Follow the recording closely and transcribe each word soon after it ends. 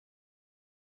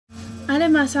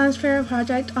did my science fair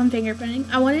project on fingerprinting,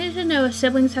 I wanted to know if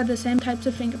siblings had the same types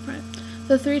of fingerprint.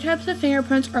 The three types of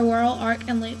fingerprints are whorl, arc,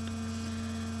 and loop.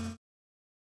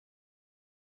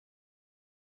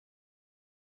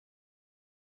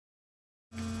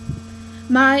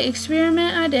 My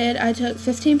experiment I took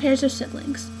 15 pairs of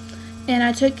siblings, and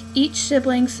I took each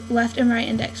sibling's left and right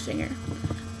index finger.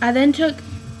 I then took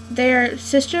their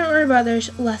sister or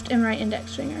brother's left and right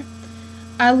index finger.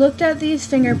 I looked at these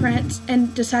fingerprints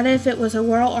and decided if it was a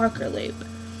whorl, arc, or loop.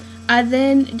 I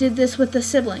then did this with the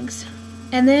siblings,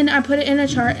 and then I put it in a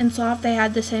chart and saw if they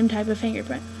had the same type of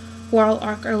fingerprint, whorl,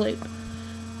 arc, or loop.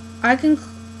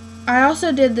 I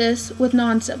also did this with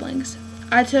non-siblings.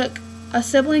 I took a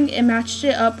sibling and matched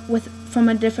it up from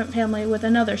a different family with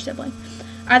another sibling.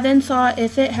 I then saw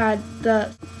if it had the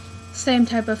same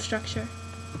type of structure.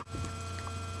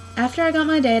 After I got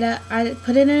my data, I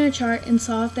put it in a chart and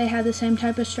saw if they had the same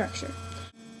type of structure.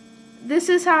 This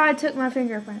is how I took my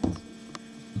fingerprints.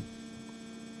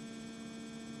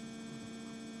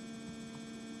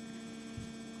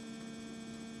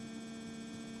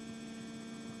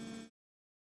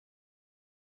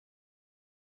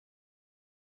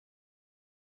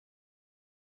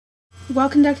 While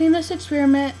conducting this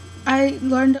experiment, I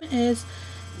learned is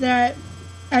that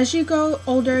as you go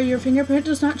older, your fingerprint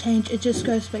does not change, it just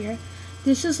goes bigger.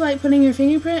 This is like putting your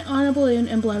fingerprint on a balloon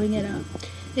and blowing it up.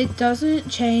 It doesn't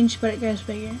change, but it goes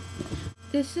bigger.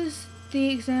 This is the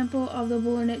example of the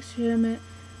balloon experiment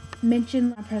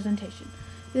mentioned in my presentation.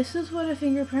 This is what a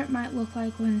fingerprint might look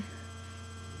like when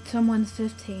someone's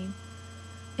 15.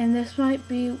 And this might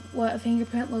be what a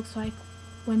fingerprint looks like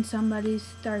when somebody's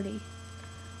 30.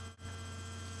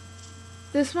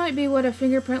 This might be what a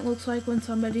fingerprint looks like when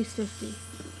somebody's 50.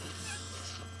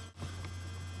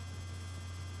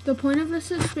 The point of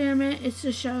this experiment is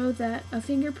to show that a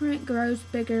fingerprint grows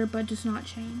bigger but does not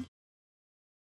change.